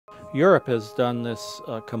Europe has done this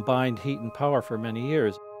combined heat and power for many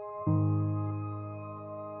years.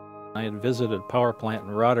 I had visited a power plant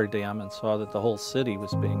in Rotterdam and saw that the whole city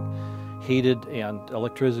was being heated and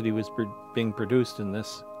electricity was being produced in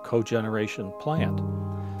this cogeneration plant.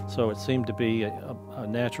 So it seemed to be a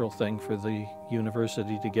natural thing for the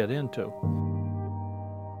university to get into.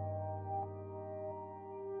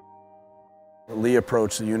 Lee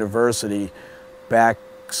approached the university back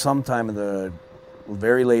sometime in the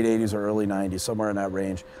very late 80s or early 90s, somewhere in that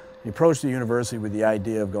range. He approached the university with the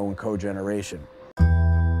idea of going cogeneration.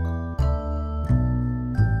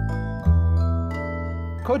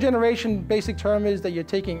 Cogeneration, basic term is that you're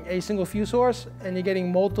taking a single fuel source and you're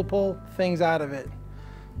getting multiple things out of it.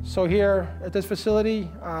 So here at this facility,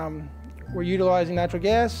 we're utilizing natural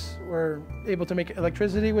gas. We're able to make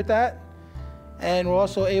electricity with that. And we're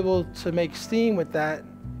also able to make steam with that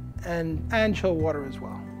and chill water as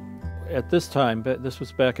well. At this time, this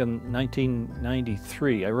was back in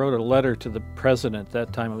 1993, I wrote a letter to the president,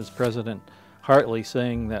 that time it was President Hartley,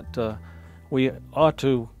 saying that we ought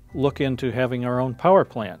to look into having our own power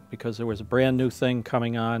plant because there was a brand new thing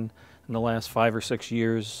coming on in the last 5 or 6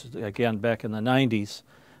 years, again back in the 90s,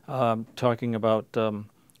 talking about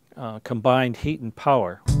combined heat and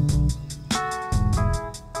power.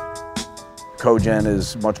 Cogen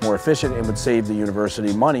is much more efficient and would save the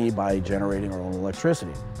university money by generating our own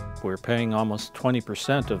electricity. We're paying almost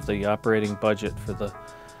 20% of the operating budget for the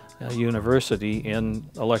university in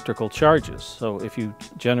electrical charges. So if you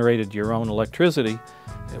generated your own electricity,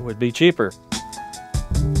 it would be cheaper.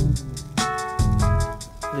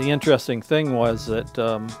 The interesting thing was that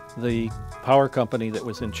the power company that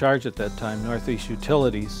was in charge at that time, Northeast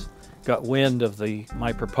Utilities, got wind of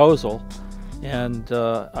my proposal, and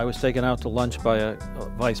I was taken out to lunch by a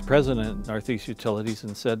vice president at Northeast Utilities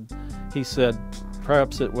and he said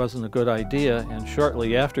perhaps it wasn't a good idea, and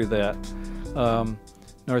shortly after that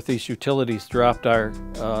Northeast Utilities dropped our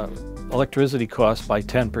electricity costs by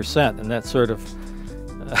 10%, and that sort of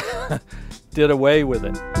did away with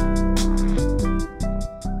it.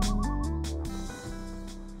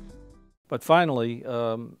 But finally,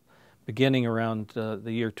 beginning around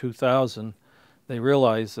the year 2000, they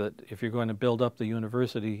realized that if you're going to build up the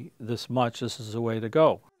university this much, this is the way to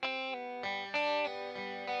go.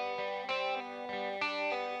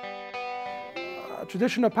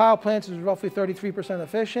 Traditional power plants is roughly 33%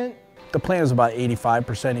 efficient. The plant is about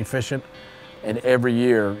 85% efficient, and every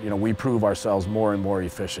year, we prove ourselves more and more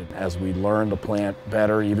efficient as we learn the plant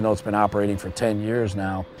better. Even though it's been operating for 10 years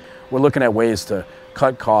now, we're looking at ways to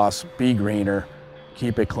cut costs, be greener,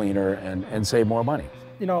 keep it cleaner, and save more money.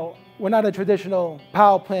 We're not a traditional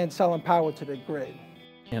power plant selling power to the grid.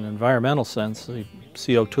 In an environmental sense, the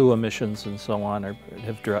CO2 emissions and so on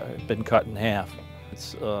have been cut in half.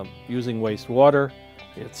 It's using wastewater,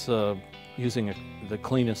 it's using the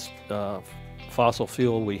cleanest fossil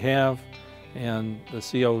fuel we have, and the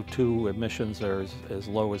CO2 emissions are as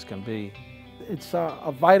low as can be. It's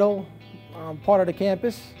a vital part of the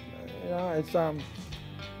campus. It's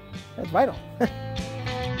vital.